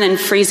sun and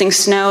freezing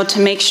snow to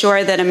make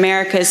sure that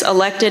America's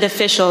elected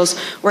officials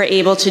were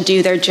able to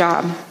do their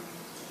job.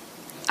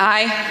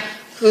 I,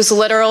 whose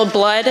literal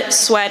blood,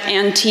 sweat,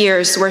 and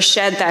tears were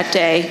shed that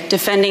day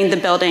defending the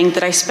building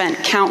that I spent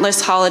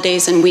countless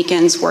holidays and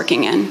weekends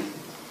working in.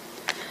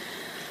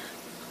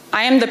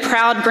 I am the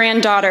proud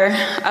granddaughter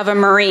of a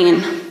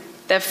Marine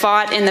that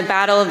fought in the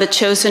Battle of the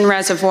Chosin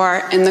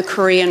Reservoir in the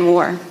Korean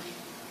War.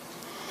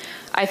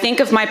 I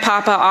think of my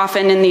papa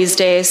often in these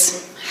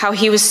days, how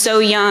he was so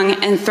young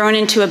and thrown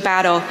into a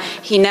battle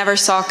he never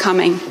saw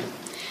coming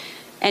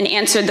and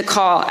answered the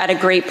call at a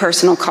great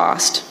personal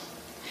cost.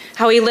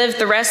 How he lived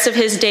the rest of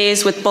his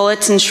days with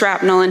bullets and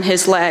shrapnel in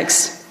his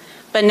legs,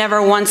 but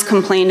never once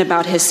complained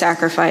about his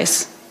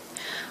sacrifice.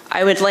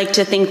 I would like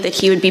to think that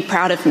he would be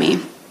proud of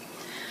me,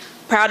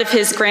 proud of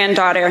his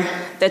granddaughter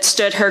that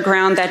stood her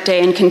ground that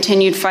day and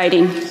continued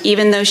fighting,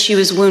 even though she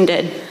was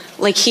wounded,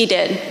 like he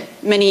did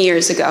many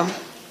years ago.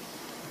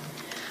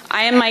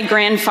 I am my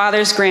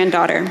grandfather's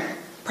granddaughter,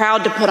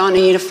 proud to put on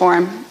a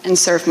uniform and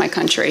serve my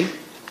country.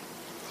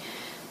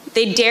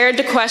 They dared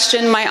to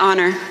question my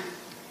honor.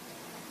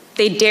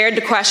 They dared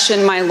to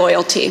question my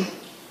loyalty,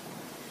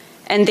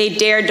 and they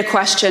dared to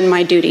question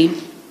my duty.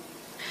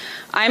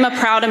 I am a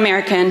proud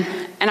American,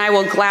 and I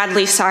will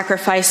gladly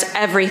sacrifice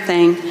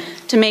everything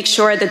to make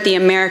sure that the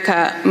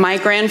America my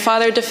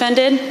grandfather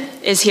defended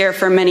is here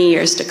for many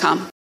years to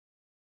come.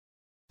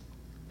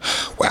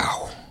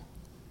 Wow.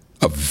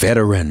 A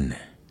veteran.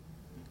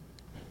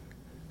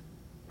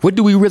 What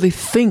do we really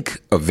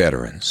think of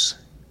veterans?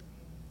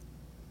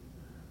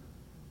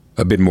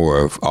 A bit more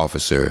of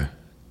Officer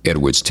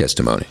Edwards'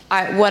 testimony.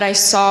 What I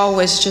saw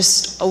was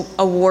just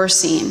a war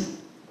scene.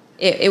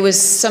 It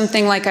was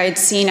something like I had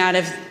seen out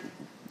of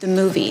the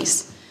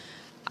movies.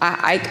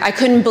 I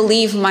couldn't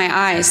believe my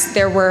eyes.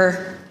 There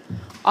were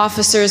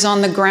officers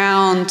on the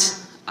ground,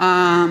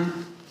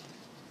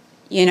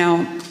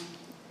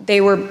 they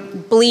were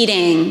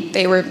bleeding,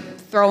 they were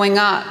throwing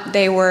up,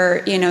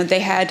 they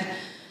had,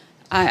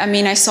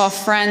 I saw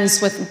friends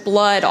with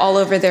blood all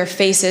over their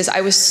faces.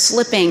 I was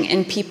slipping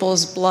in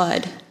people's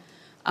blood.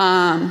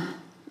 I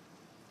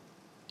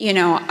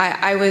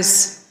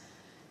was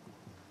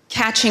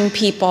catching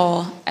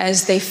people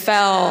as they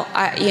fell.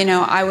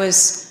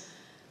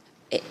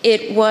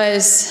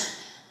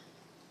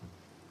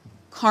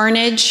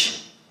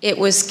 carnage. It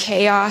was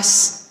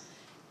chaos.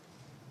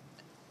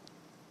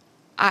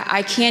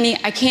 I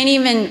can't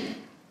even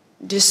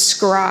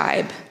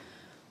describe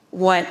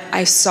what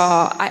I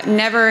saw.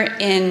 Never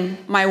in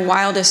my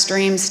wildest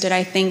dreams did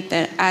I think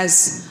that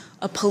as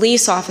a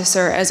police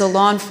officer, as a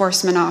law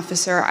enforcement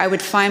officer, I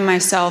would find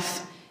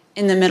myself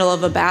in the middle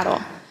of a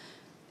battle.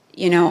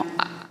 You know,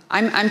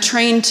 I'm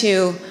trained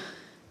to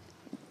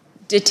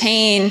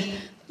detain,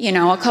 you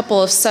know, a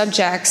couple of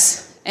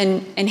subjects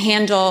and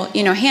handle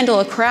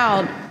a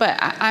crowd, but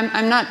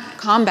I'm not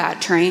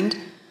combat trained.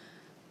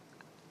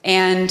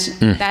 And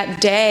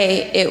that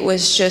day, it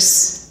was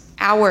just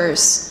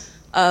hours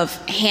of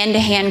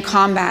hand-to-hand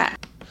combat.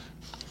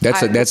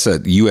 That's a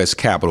U.S.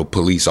 Capitol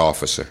Police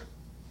officer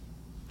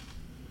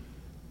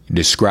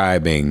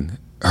describing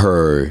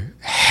her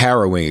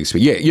harrowing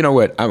experience. Yeah, you know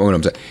what?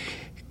 I'm saying.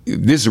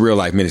 This is real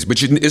life minutes, but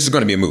this is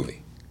going to be a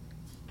movie.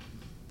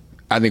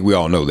 I think we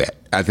all know that.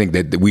 I think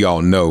that we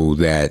all know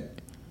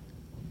that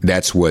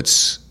that's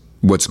what's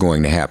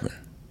going to happen.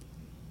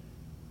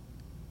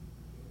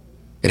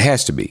 It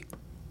has to be.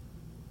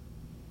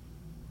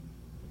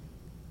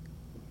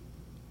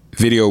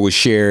 Video was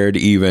shared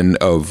even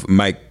of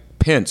Mike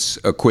Pence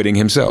acquitting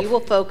himself. We will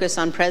focus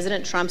on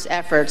President Trump's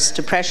efforts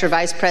to pressure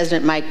Vice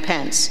President Mike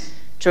Pence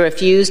to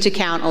refuse to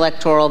count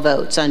electoral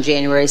votes on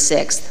January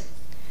 6th.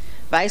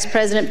 Vice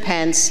President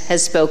Pence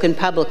has spoken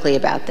publicly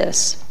about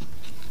this.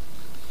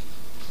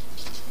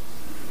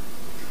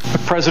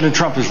 President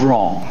Trump is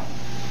wrong.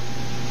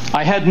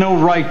 I had no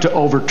right to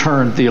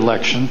overturn the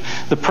election.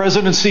 The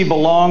presidency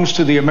belongs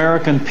to the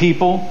American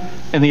people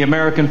and the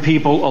American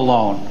people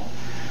alone.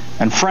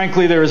 And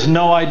frankly, there is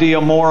no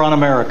idea more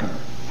un-American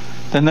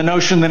than the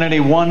notion that any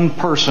one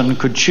person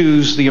could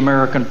choose the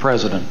American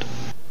president.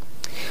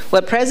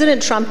 What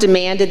President Trump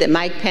demanded that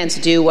Mike Pence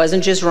do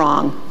wasn't just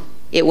wrong,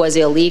 it was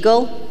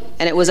illegal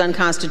and it was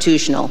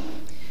unconstitutional.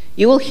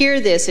 You will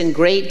hear this in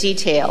great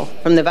detail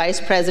from the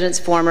Vice President's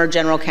former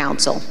general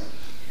counsel.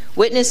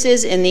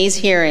 Witnesses in these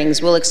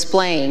hearings will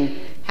explain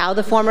how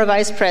the former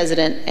Vice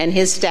President and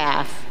his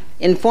staff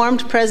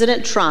informed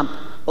President Trump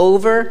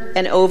over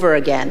and over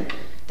again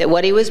that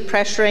what he was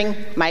pressuring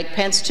Mike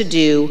Pence to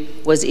do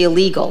was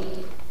illegal.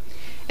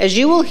 As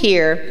you will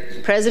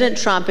hear, President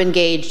Trump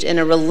engaged in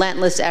a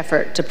relentless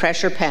effort to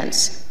pressure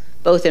Pence,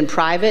 both in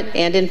private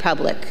and in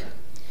public.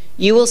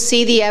 You will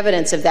see the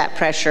evidence of that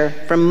pressure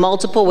from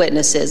multiple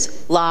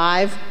witnesses,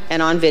 live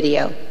and on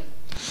video.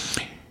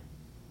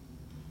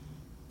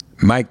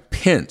 Mike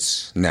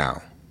Pence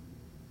now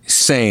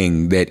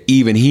saying that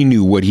even he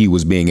knew what he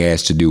was being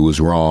asked to do was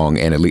wrong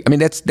and illegal. I mean,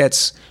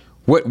 that's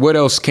what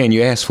else can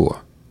you ask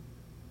for?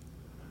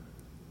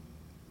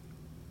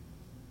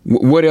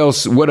 What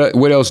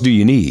else do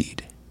you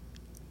need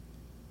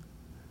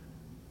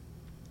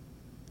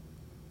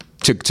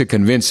to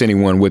convince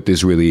anyone what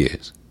this really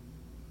is?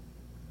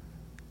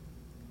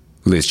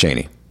 Liz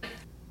Cheney.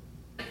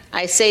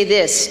 I say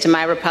this to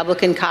my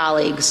Republican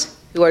colleagues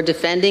who are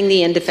defending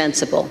the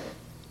indefensible.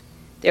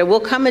 There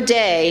will come a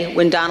day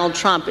when Donald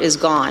Trump is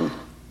gone,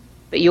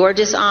 but your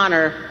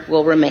dishonor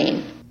will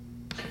remain.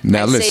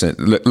 Now listen,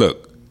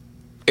 look,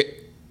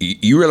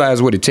 you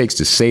realize what it takes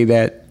to say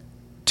that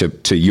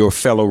to your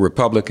fellow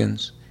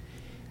Republicans?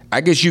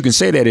 I guess you can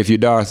say that if you're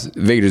Darth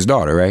Vader's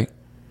daughter, right?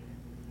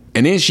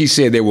 And then she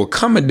said there will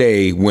come a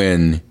day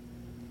when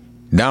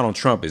Donald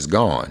Trump is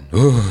gone.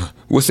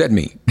 What's that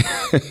mean?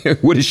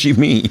 What does she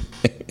mean?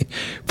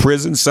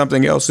 Prison,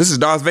 something else? This is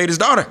Darth Vader's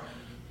daughter.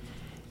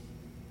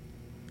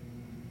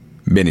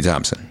 Benny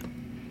Thompson.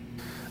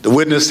 The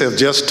witnesses have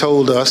just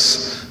told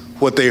us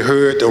what they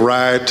heard the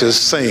rioters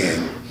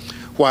saying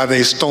while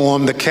they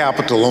stormed the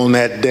Capitol on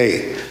that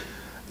day.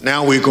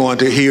 Now we're going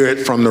to hear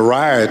it from the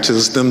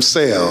rioters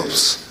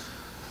themselves.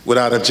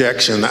 Without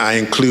objection, I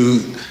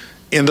include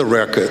in the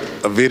record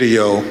a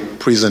video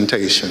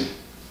presentation.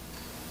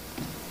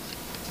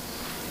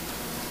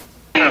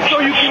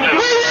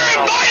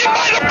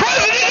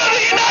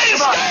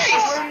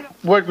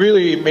 What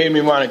really made me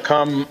want to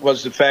come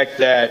was the fact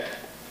that,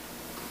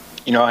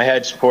 you know, I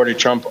had supported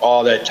Trump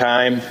all that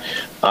time.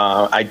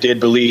 I did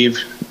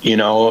believe, you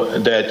know,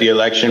 that the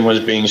election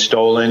was being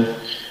stolen.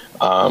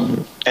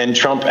 And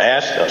Trump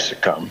asked us to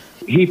come.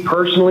 He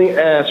personally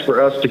asked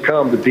for us to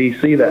come to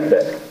D.C. that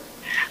day.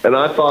 And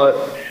I thought,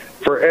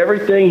 for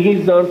everything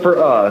he's done for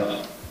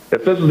us,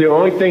 if this is the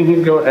only thing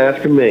he's going to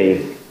ask of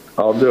me,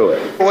 I'll do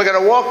it. We're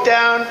going to walk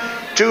down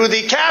to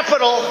the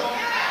Capitol.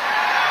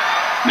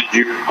 Did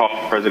you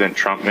recall President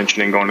Trump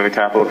mentioning going to the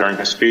Capitol during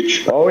his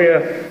speech? Oh,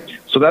 yeah.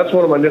 So that's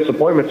one of my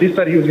disappointments. He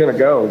said he was going to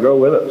go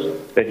with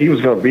us, that he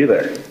was going to be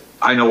there.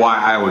 I know why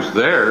I was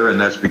there,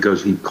 and that's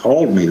because he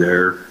called me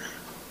there,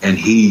 and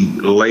he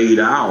laid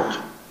out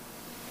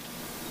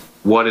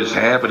what is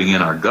happening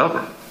in our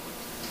government.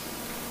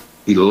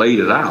 He laid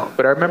it out.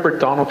 But I remember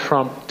Donald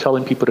Trump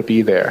telling people to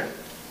be there,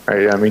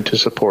 right? I mean, to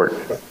support.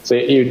 So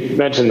you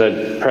mentioned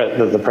that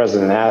the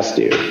president asked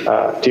you.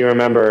 Do you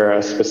remember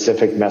a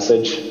specific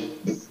message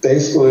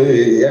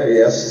basically, yeah,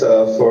 he asked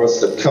for us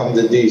to come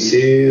to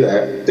D.C.,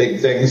 that big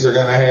things are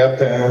going to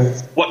happen.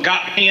 What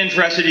got me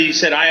interested, he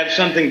said, I have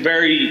something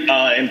very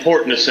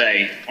important to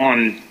say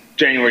on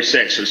January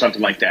 6th or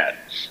something like that,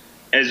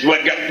 is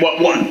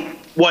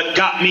what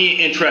got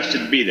me interested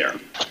to be there.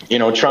 You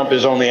know, Trump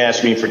has only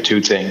asked me for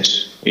two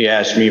things. He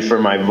asked me for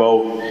my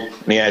vote,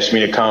 and he asked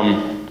me to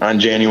come on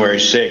January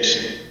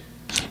 6th.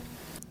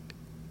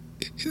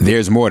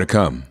 There's more to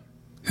come.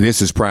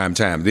 This is prime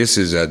time. This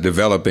is a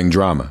developing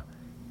drama.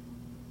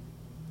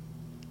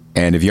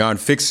 And if you aren't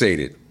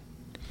fixated,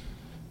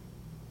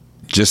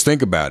 just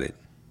think about it.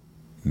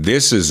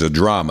 This is a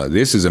drama.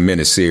 This is a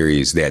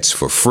miniseries that's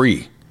for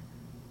free.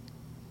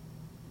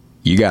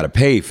 You got to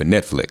pay for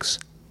Netflix.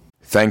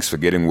 Thanks for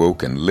getting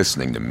woke and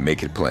listening to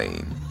Make It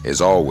Plain. As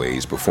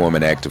always, perform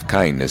an act of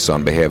kindness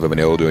on behalf of an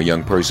elder or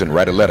young person.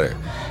 Write a letter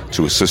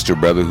to a sister or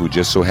brother who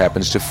just so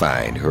happens to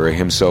find her or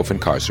himself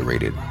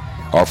incarcerated.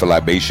 Offer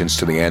libations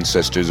to the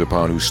ancestors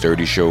upon whose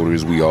sturdy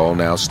shoulders we all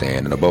now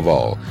stand. And above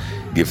all,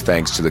 give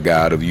thanks to the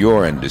God of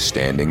your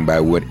understanding by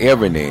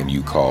whatever name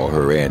you call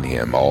her and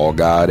him. All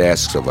God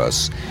asks of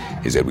us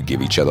is that we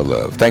give each other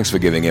love. Thanks for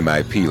giving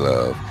MIP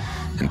love.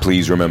 And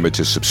please remember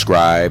to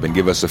subscribe and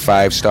give us a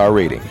 5-star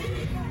rating.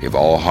 If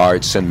all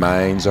hearts and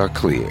minds are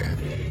clear,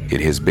 it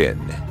has been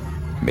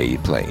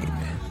made plain.